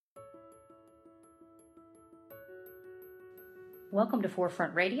Welcome to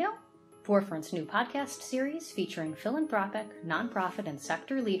Forefront Radio, Forefront's new podcast series featuring philanthropic, nonprofit, and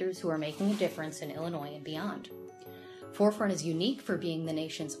sector leaders who are making a difference in Illinois and beyond. Forefront is unique for being the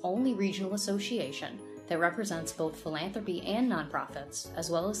nation's only regional association that represents both philanthropy and nonprofits, as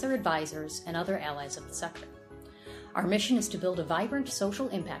well as their advisors and other allies of the sector. Our mission is to build a vibrant social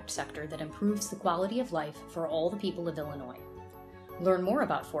impact sector that improves the quality of life for all the people of Illinois. Learn more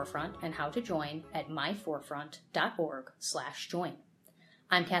about Forefront and how to join at myforefront.org/join.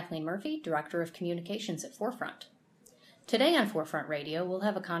 I'm Kathleen Murphy, Director of Communications at Forefront. Today on Forefront Radio, we'll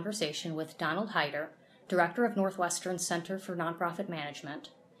have a conversation with Donald Hyder, Director of Northwestern Center for Nonprofit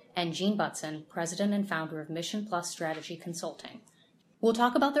Management, and Jean Butson, President and founder of Mission Plus Strategy Consulting. We'll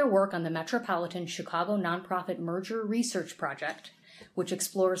talk about their work on the Metropolitan Chicago Nonprofit Merger Research Project, which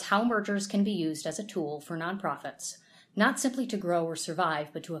explores how mergers can be used as a tool for nonprofits, not simply to grow or survive,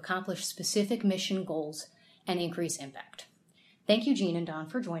 but to accomplish specific mission goals and increase impact. Thank you, Jean and Don,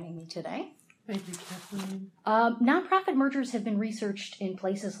 for joining me today. Thank you, Kathleen. Nonprofit mergers have been researched in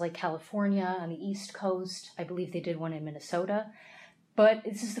places like California, on the East Coast. I believe they did one in Minnesota. But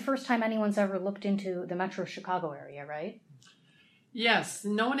this is the first time anyone's ever looked into the Metro Chicago area, right? Yes,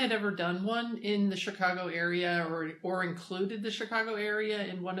 no one had ever done one in the Chicago area or included the Chicago area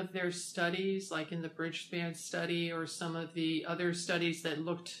in one of their studies, like in the Bridgespan study or some of the other studies that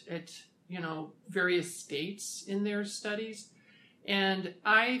looked at, various states in their studies. And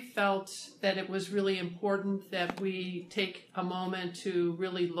I felt that it was really important that we take a moment to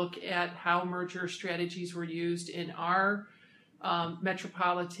really look at how merger strategies were used in our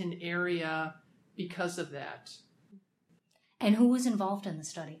metropolitan area because of that. And who was involved in the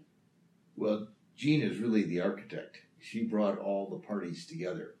study? Well, Jean is really the architect. She brought all the parties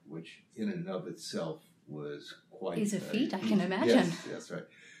together, which in and of itself was quite a feat, I can imagine. Yes, that's right.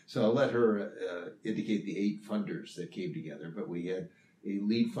 So I'll let her indicate the 8 funders that came together, but we had a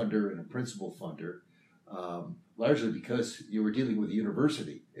lead funder and a principal funder, largely because you were dealing with a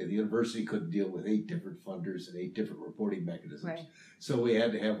university, and the university couldn't deal with 8 different funders and 8 different reporting mechanisms. Right. So we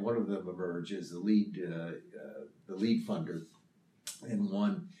had to have one of them emerge as the lead funder, and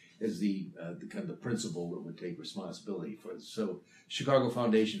one as the kind of the principal that would take responsibility for it. So Chicago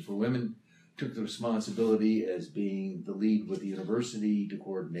Foundation for Women took the responsibility as being the lead with the university to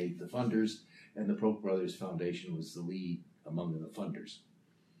coordinate the funders, and the Polk Brothers Foundation was the lead among the funders.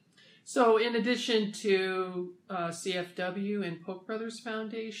 So in addition to CFW and Polk Brothers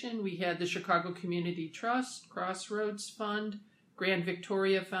Foundation, we had the Chicago Community Trust, Crossroads Fund, Grand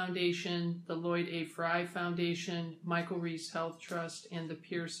Victoria Foundation, the Lloyd A. Fry Foundation, Michael Reese Health Trust, and the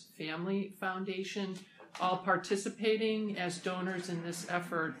Pierce Family Foundation, all participating as donors in this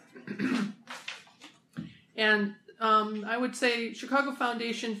effort. And I would say Chicago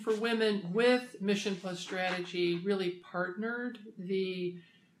Foundation for Women with Mission Plus Strategy really partnered the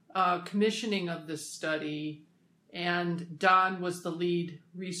commissioning of this study, and Don was the lead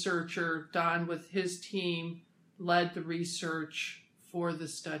researcher. Don, with his team, led the research for the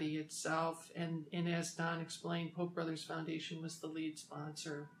study itself, and as Don explained, Polk Brothers Foundation was the lead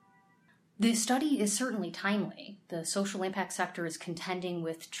sponsor. The study is certainly timely. The social impact sector is contending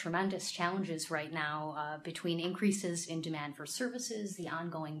with tremendous challenges right now between increases in demand for services, the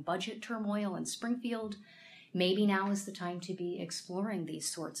ongoing budget turmoil in Springfield. Maybe now is the time to be exploring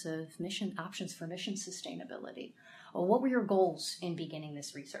these sorts of mission options for mission sustainability. What were your goals in beginning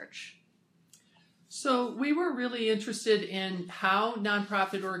this research? So we were really interested in how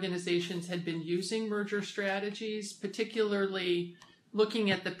nonprofit organizations had been using merger strategies, particularly looking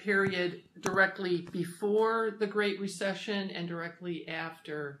at the period directly before the Great Recession and directly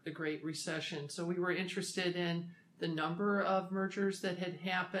after the Great Recession. So we were interested in the number of mergers that had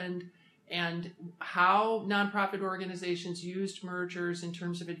happened and how nonprofit organizations used mergers in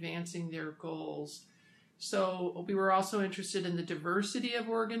terms of advancing their goals. So we were also interested in the diversity of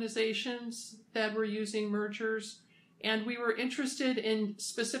organizations that were using mergers, and we were interested in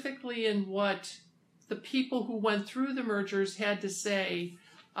specifically in what the people who went through the mergers had to say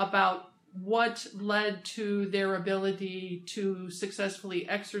about what led to their ability to successfully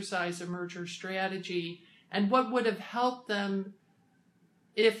exercise a merger strategy, and what would have helped them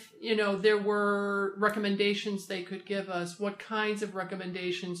if, there were recommendations they could give us, what kinds of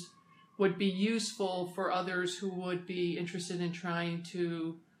recommendations would be useful for others who would be interested in trying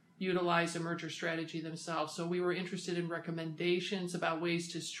to utilize a merger strategy themselves. So we were interested in recommendations about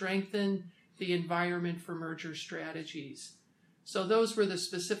ways to strengthen the environment for merger strategies. So those were the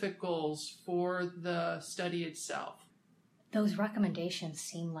specific goals for the study itself. Those recommendations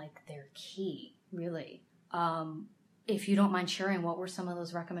seem like they're key, really. If you don't mind sharing, what were some of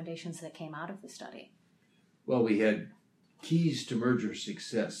those recommendations that came out of the study? Well, we had keys to merger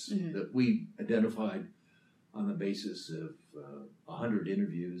success that we identified on the basis of 100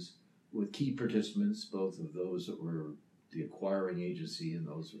 interviews with key participants, both of those that were the acquiring agency and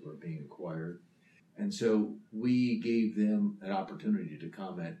those that were being acquired. And so we gave them an opportunity to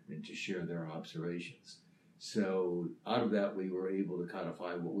comment and to share their observations. So out of that, we were able to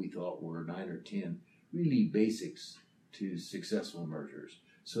codify what we thought were 9 or 10 really basics to successful mergers.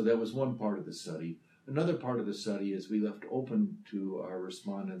 So that was one part of the study. Another part of the study is we left open to our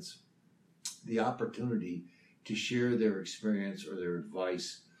respondents the opportunity to share their experience or their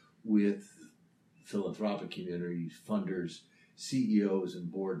advice with philanthropic communities, funders, CEOs,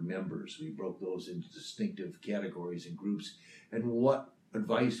 and board members. We broke those into distinctive categories and groups. And what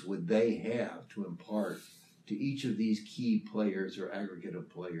advice would they have to impart to each of these key players or aggregate of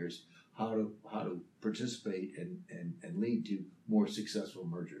players, how to participate and lead to more successful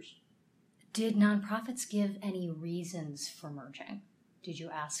mergers? Did nonprofits give any reasons for merging? Did you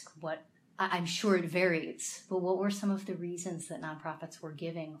ask what? I'm sure it varies, but what were some of the reasons that nonprofits were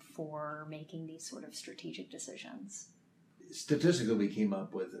giving for making these sort of strategic decisions? Statistically, we came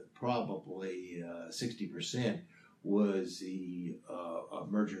up with probably 60% was the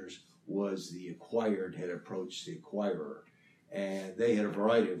mergers was the acquired had approached the acquirer. And they had a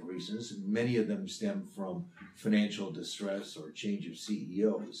variety of reasons. Many of them stemmed from financial distress or change of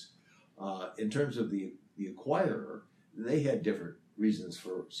CEOs. In terms of the acquirer, they had different reasons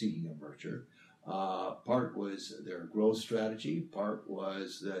for seeking a merger. Part was their growth strategy. Part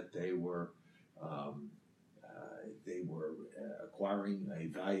was that they were acquiring a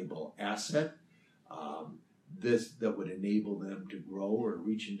valuable asset that would enable them to grow or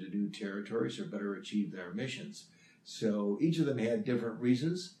reach into new territories or better achieve their missions. So each of them had different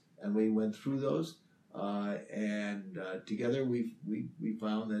reasons, and we went through those. And together we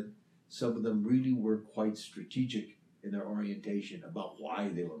found that some of them really were quite strategic in their orientation about why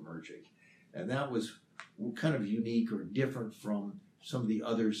they were merging. And that was kind of unique or different from some of the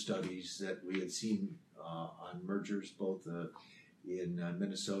other studies that we had seen on mergers, both in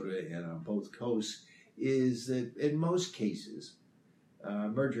Minnesota and on both coasts, is that in most cases,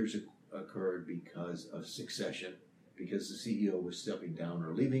 mergers occurred because of succession, because the CEO was stepping down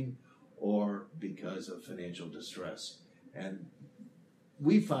or leaving, or because of financial distress. And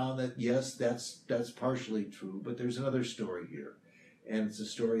we found that, yes, that's partially true, but there's another story here. And it's a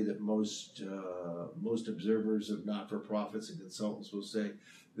story that most observers of not-for-profits and consultants will say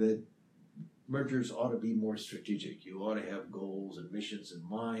that mergers ought to be more strategic. You ought to have goals and missions in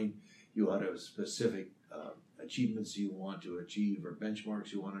mind. You ought to have specific achievements you want to achieve or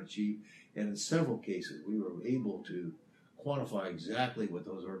benchmarks you want to achieve. And in several cases, we were able to quantify exactly what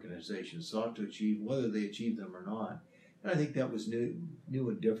those organizations sought to achieve, whether they achieved them or not. And I think that was new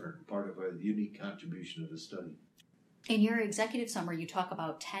and different, part of a unique contribution of the study. In your executive summary, you talk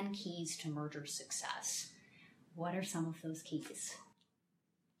about 10 keys to merger success. What are some of those keys?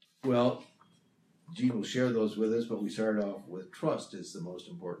 Well, Gene will share those with us, but we started off with trust is the most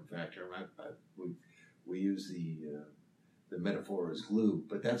important factor. We use the metaphor as glue,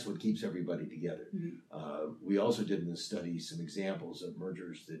 but that's what keeps everybody together. Mm-hmm. We also did in this study some examples of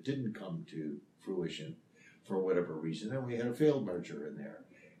mergers that didn't come to fruition for whatever reason, and we had a failed merger in there.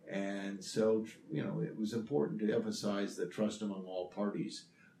 And so, it was important to emphasize the trust among all parties.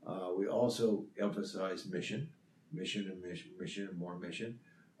 We also emphasized mission and more mission.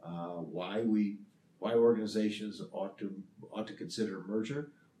 Why organizations ought to consider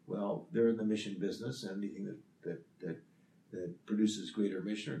merger? Well, they're in the mission business. Anything that produces greater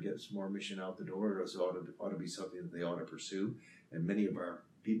mission or gets more mission out the door ought to be something that they ought to pursue. And many of our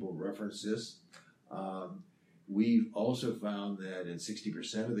people reference this. We've also found that in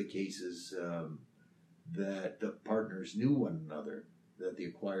 60% of the cases that the partners knew one another, that the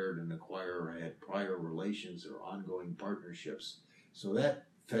acquired and acquirer had prior relations or ongoing partnerships. So that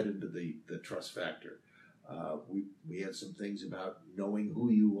fed into the trust factor. We had some things about knowing who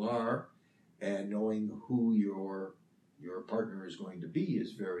you are and knowing who your partner is going to be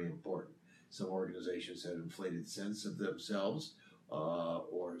is very important. Some organizations had inflated sense of themselves,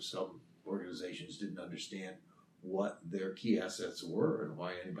 or some organizations didn't understand what their key assets were and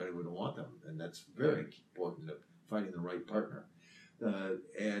why anybody would want them. And that's very important to finding the right partner.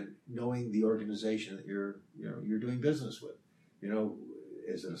 And knowing the organization that you're doing business with.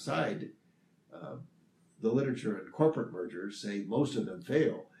 As an aside, the literature in corporate mergers say most of them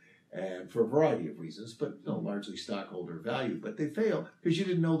fail, and for a variety of reasons, but largely stockholder value. But they fail because you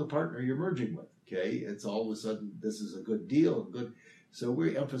didn't know the partner you're merging with. Okay, it's all of a sudden this is a good deal, good. So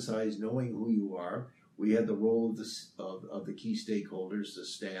we emphasize knowing who you are. We had the role of the key stakeholders, the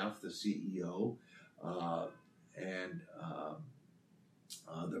staff, the CEO, and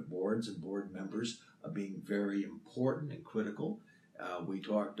the boards and board members being very important and critical. We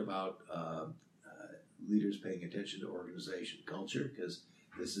talked about leaders paying attention to organization culture, because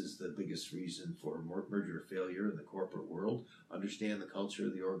this is the biggest reason for merger failure in the corporate world. Understand the culture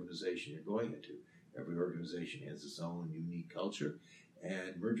of the organization you're going into. Every organization has its own unique culture,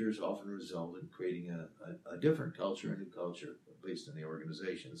 and mergers often result in creating a different culture, a new culture based on the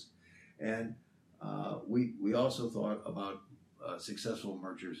organizations. And we also thought about successful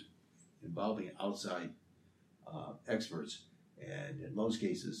mergers involving outside experts, and in most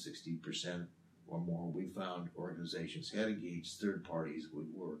cases, 60% or more, we found organizations had engaged third parties who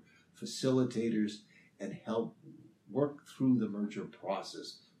were facilitators and helped work through the merger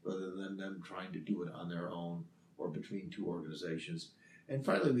process rather than them trying to do it on their own or between two organizations. And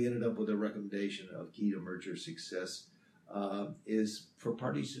finally, we ended up with a recommendation of key to merger success is for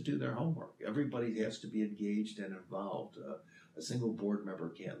parties to do their homework. Everybody has to be engaged and involved. A single board member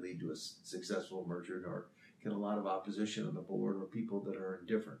can't lead to a successful merger, nor can a lot of opposition on the board or people that are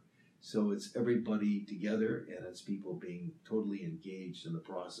indifferent. So it's everybody together, and it's people being totally engaged in the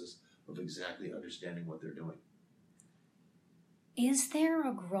process of exactly understanding what they're doing. Is there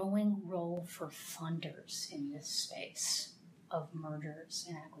a growing role for funders in this space of mergers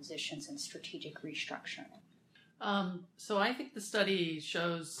and acquisitions and strategic restructuring? So I think the study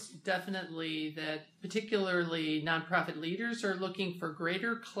shows definitely that particularly nonprofit leaders are looking for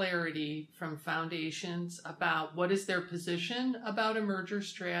greater clarity from foundations about what is their position about a merger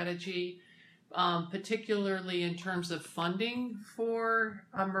strategy, particularly in terms of funding for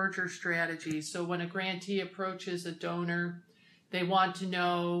a merger strategy. So when a grantee approaches a donor, they want to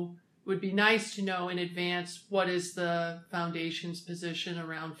know, would be nice to know in advance, what is the foundation's position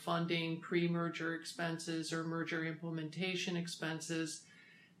around funding pre-merger expenses or merger implementation expenses.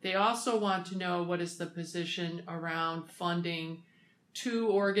 They also want to know what is the position around funding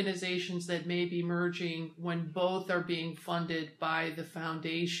two organizations that may be merging when both are being funded by the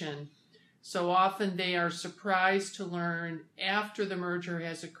foundation. So often they are surprised to learn after the merger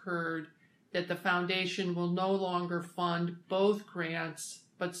has occurred that the foundation will no longer fund both grants,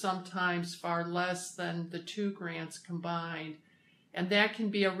 but sometimes far less than the two grants combined. And that can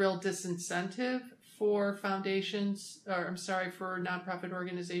be a real disincentive for for nonprofit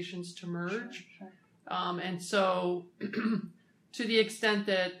organizations to merge. Sure. And so to the extent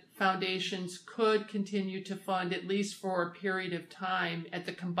that foundations could continue to fund, at least for a period of time at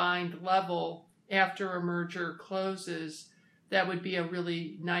the combined level after a merger closes, that would be a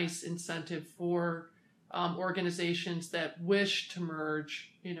really nice incentive for organizations that wish to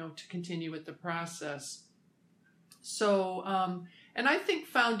merge, to continue with the process. So, and I think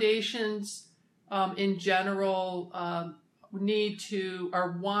foundations in general are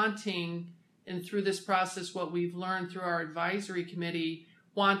wanting, and through this process, what we've learned through our advisory committee,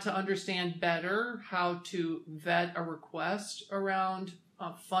 want to understand better how to vet a request around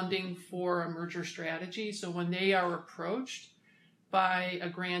funding for a merger strategy. So when they are approached by a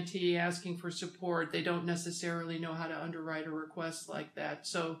grantee asking for support, they don't necessarily know how to underwrite a request like that.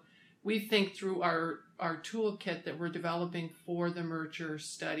 So we think through our toolkit that we're developing for the merger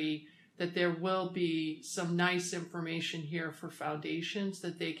study that there will be some nice information here for foundations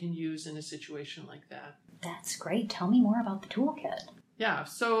that they can use in a situation like that. That's great. Tell me more about the toolkit. Yeah,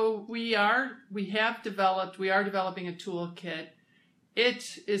 so we are developing a toolkit.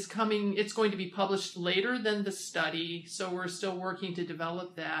 It's going to be published later than the study, so we're still working to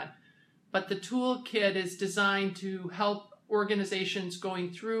develop that. But the toolkit is designed to help organizations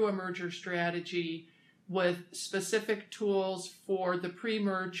going through a merger strategy with specific tools for the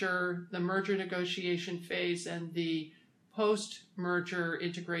pre-merger, the merger negotiation phase, and the post-merger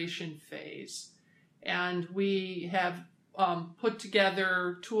integration phase. And we have put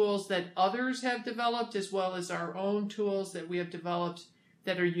together tools that others have developed, as well as our own tools that we have developed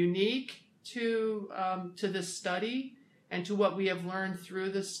that are unique to this study and to what we have learned through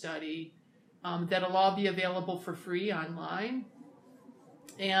the study, that'll all be available for free online.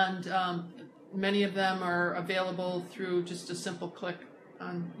 And many of them are available through just a simple click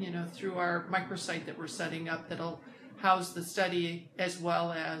on, through our microsite that we're setting up that'll house the study as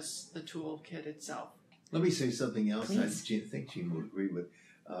well as the toolkit itself. Let me say something else. Please. I think Jean would agree with.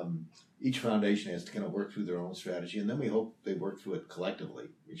 Each foundation has to kind of work through their own strategy, and then we hope they work through it collectively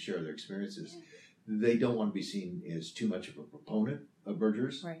and share their experiences. Yeah. They don't want to be seen as too much of a proponent of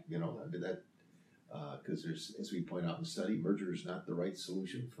mergers. Right. Because there's, as we point out in the study, merger is not the right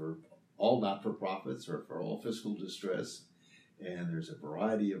solution for all not-for-profits or for all fiscal distress, and there's a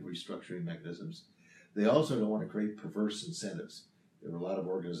variety of restructuring mechanisms. They also don't want to create perverse incentives. There were a lot of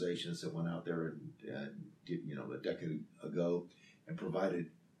organizations that went out there and did, a decade ago and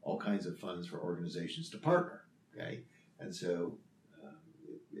provided all kinds of funds for organizations to partner. Okay, and so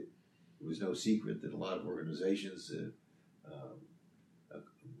it was no secret that a lot of organizations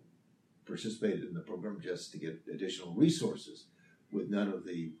participated in the program just to get additional resources, with none of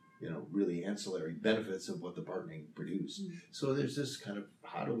the really ancillary benefits of what the partnering produced. Mm-hmm. So there's this kind of,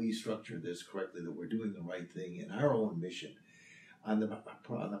 how do we structure this correctly, that we're doing the right thing in our own mission? On the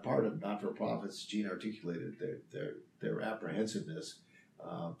part of not-for-profits, Gene articulated their apprehensiveness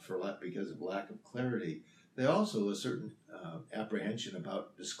because of lack of clarity. They also a certain apprehension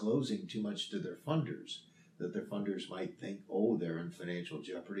about disclosing too much to their funders, that their funders might think, oh, they're in financial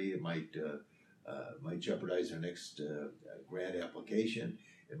jeopardy. It might jeopardize their next grant application.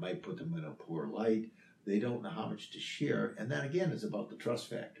 It might put them in a poor light. They don't know how much to share. And that, again, is about the trust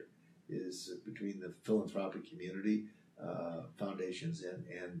factor, is between the philanthropic community, foundations,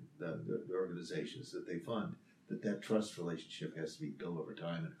 and the organizations that they fund, that trust relationship has to be built over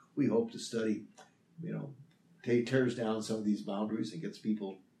time. And we hope the study, tears down some of these boundaries and gets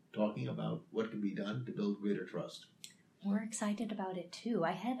people talking about what can be done to build greater trust. We're excited about it too.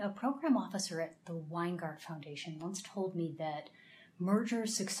 I had a program officer at the Weingart Foundation once told me that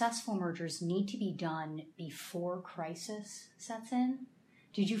successful mergers need to be done before crisis sets in.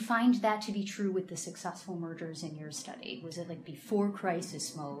 Did you find that to be true with the successful mergers in your study? Was it like before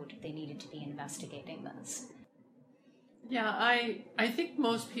crisis mode they needed to be investigating this? Yeah, I think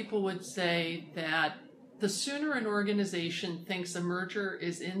most people would say that the sooner an organization thinks a merger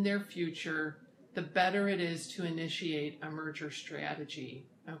is in their future, the better it is to initiate a merger strategy,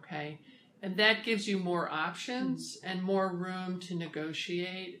 okay? And that gives you more options and more room to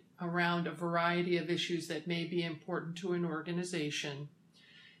negotiate around a variety of issues that may be important to an organization.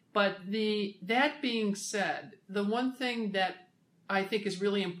 But that being said, the one thing that I think is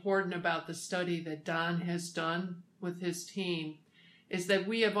really important about the study that Don has done with his team is that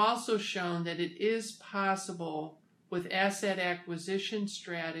we have also shown that it is possible with asset acquisition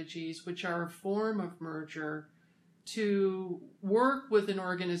strategies, which are a form of merger, to work with an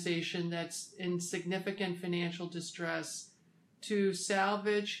organization that's in significant financial distress to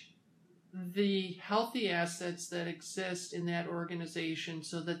salvage the healthy assets that exist in that organization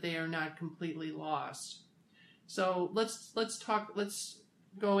so that they are not completely lost. So let's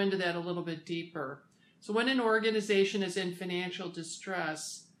go into that a little bit deeper. So when an organization is in financial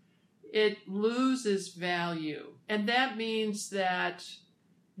distress, it loses value. And that means that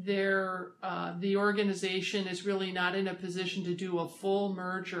the organization is really not in a position to do a full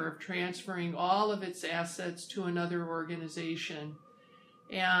merger of transferring all of its assets to another organization.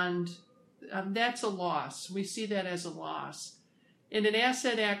 And that's a loss. We see that as a loss. In an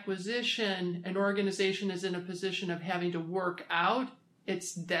asset acquisition, an organization is in a position of having to work out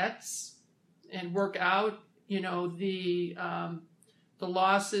its debts and work out, the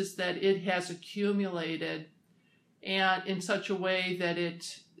losses that it has accumulated, and in such a way that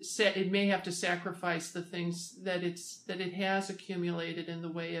it may have to sacrifice the things that it has accumulated in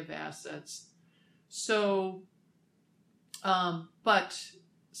the way of assets. So, but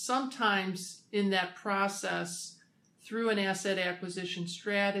sometimes in that process, through an asset acquisition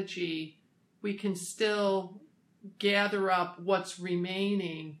strategy, we can still gather up what's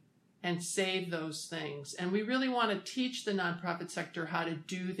remaining and save those things. And we really want to teach the nonprofit sector how to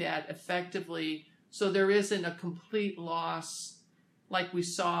do that effectively, so there isn't a complete loss like we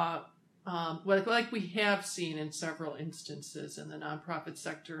saw, like we have seen in several instances in the nonprofit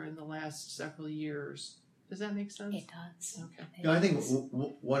sector in the last several years. Does that make sense? It does. Okay. I think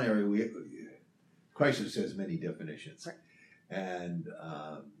one area crisis has many definitions. Right. And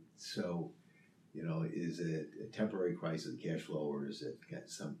so, is it a temporary crisis of cash flow, or is it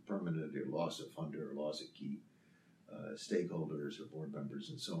some permanent loss of funder or loss of key stakeholders or board members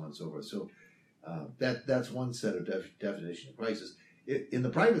and so on and so forth? So that's one set of definition of crisis. In the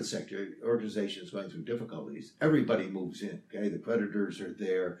private sector, organizations going through difficulties, everybody moves in. Okay, the creditors are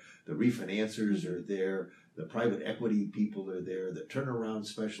there, the refinancers are there, the private equity people are there, the turnaround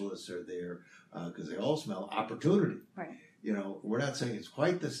specialists are there, because they all smell opportunity. Right. We're not saying it's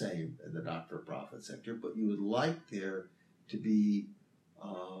quite the same in the not-for-profit sector, but you would like there to be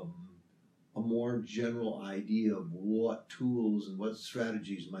a more general idea of what tools and what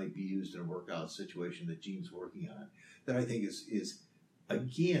strategies might be used in a workout situation that Gene's working on. That I think is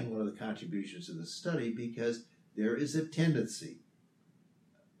again one of the contributions to the study, because there is a tendency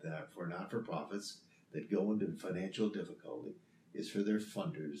that for not-for-profits that go into financial difficulty is for their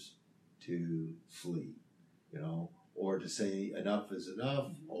funders to flee, or to say enough is enough,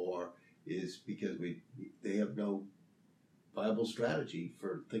 or is because they have no viable strategy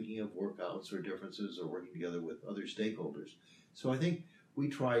for thinking of workouts or differences or working together with other stakeholders. So I think we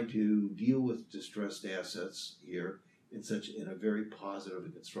try to deal with distressed assets here in a very positive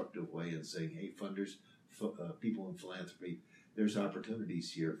and constructive way, and saying, hey, funders, people in philanthropy, there's opportunities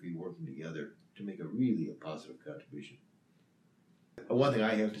here for you working together to make a positive contribution. One thing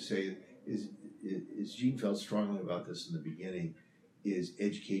I have to say is Gene felt strongly about this in the beginning, is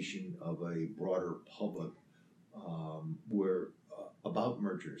education of a broader public about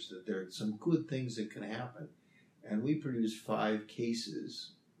mergers, that there are some good things that can happen. And we produced 5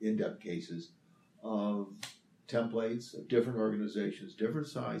 cases, in-depth cases, of templates of different organizations, different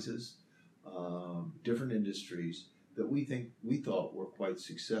sizes, different industries, that we thought were quite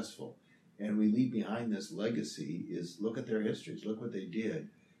successful. And we leave behind this legacy is look at their histories, look what they did.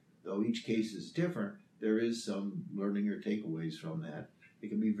 Though each case is different, there is some learning or takeaways from that. It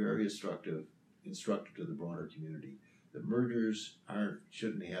can be very instructive to the broader community. That mergers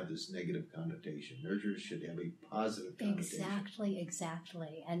shouldn't have this negative connotation. Mergers should have a positive connotation.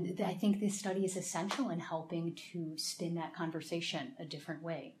 Exactly. And I think this study is essential in helping to spin that conversation a different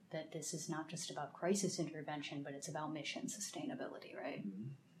way, that this is not just about crisis intervention, but it's about mission sustainability, right?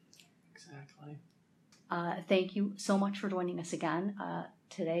 Mm-hmm. Exactly. Thank you so much for joining us again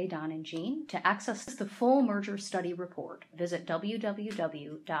today, Don and Jean. To access the full merger study report, visit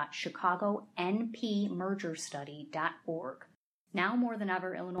www.chicagonpmergerstudy.org. Now more than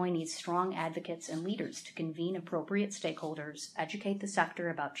ever, Illinois needs strong advocates and leaders to convene appropriate stakeholders, educate the sector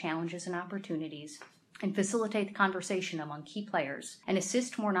about challenges and opportunities, and facilitate the conversation among key players, and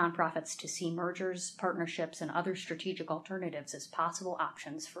assist more nonprofits to see mergers, partnerships, and other strategic alternatives as possible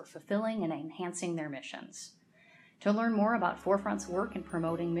options for fulfilling and enhancing their missions. To learn more about Forefront's work in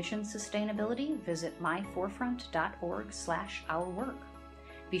promoting mission sustainability, visit myforefront.org/ourwork.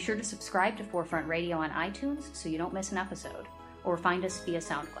 Be sure to subscribe to Forefront Radio on iTunes so you don't miss an episode, or find us via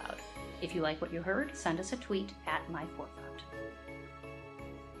SoundCloud. If you like what you heard, send us a tweet @myforefront.